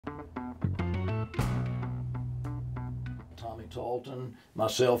Talton,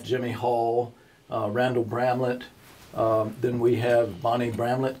 myself, Jimmy Hall, Randall Bramlett. Then we have Bonnie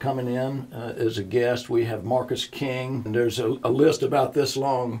Bramlett coming in as a guest. We have Marcus King. And there's a list about this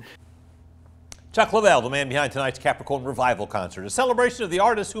long. Chuck Lavelle, the man behind tonight's Capricorn Revival concert, a celebration of the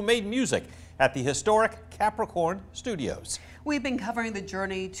artists who made music at the historic Capricorn Studios. We've been covering the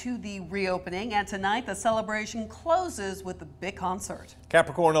journey to the reopening, and tonight the celebration closes with a big concert.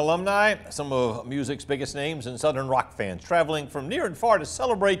 Capricorn alumni, some of music's biggest names, and Southern rock fans traveling from near and far to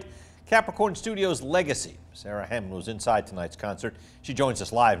celebrate Capricorn Studios' legacy. Sarah Hammond was inside tonight's concert. She joins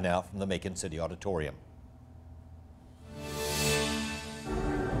us live now from the Macon City Auditorium.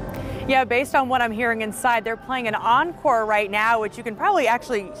 Yeah, based on what I'm hearing inside, they're playing an encore right now, which you can probably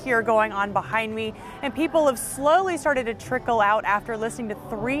actually hear going on behind me. And people have slowly started to trickle out after listening to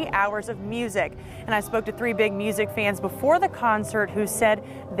 3 hours of music. And I spoke to 3 big music fans before the concert who said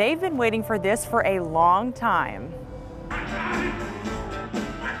they've been waiting for this for a long time.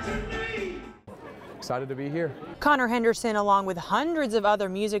 Excited to be here. Connor Henderson, along with hundreds of other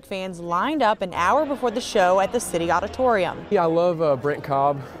music fans, lined up an hour before the show at the City Auditorium. Yeah, I love Brent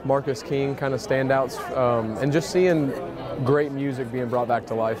Cobb, Marcus King, kind of standouts, and just seeing great music being brought back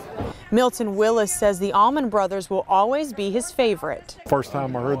to life. Milton Willis says the Allman Brothers will always be his favorite. First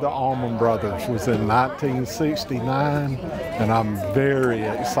time I heard the Allman Brothers was in 1969, and I'm very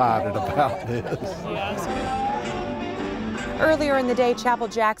excited about this. Earlier in the day, Chapel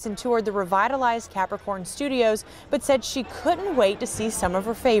Jackson toured the revitalized Capricorn Studios, but said she couldn't wait to see some of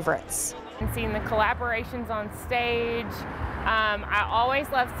her favorites. Seeing the collaborations on stage. I always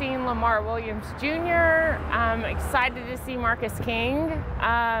love seeing Lamar Williams Jr. I'm excited to see Marcus King.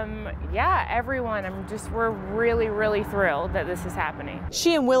 Yeah, everyone. We're really thrilled that this is happening.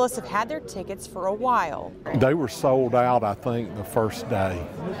 She and Willis have had their tickets for a while. They were sold out, I think, the first day.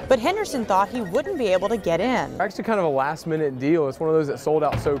 But Henderson thought he wouldn't be able to get in. Actually kind of a last minute deal. It's one of those that sold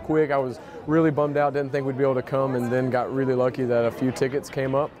out so quick. I was really bummed out, didn't think we'd be able to come, and then got really lucky that a few tickets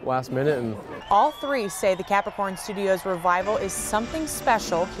came up last minute. And all 3 say the Capricorn Studios revival is something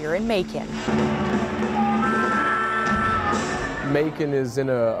special here in Macon. Macon is in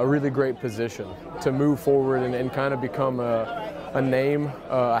a really great position to move forward and kind of become a name,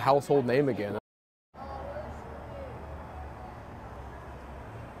 a household name again.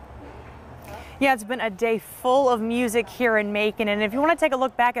 Yeah, it's been a day full of music here in Macon, and if you want to take a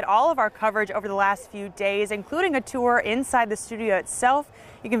look back at all of our coverage over the last few days, including a tour inside the studio itself,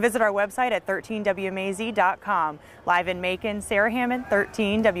 you can visit our website at 13wmaz.com. Live in Macon, Sarah Hammond,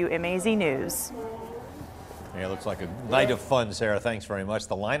 13 WMAZ News. Yeah, it looks like a night of fun, Sarah. Thanks very much.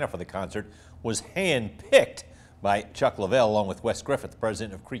 The lineup for the concert was hand-picked by Chuck Lavelle, along with Wes Griffith, the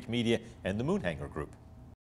president of Creek Media and the Moonhanger Group.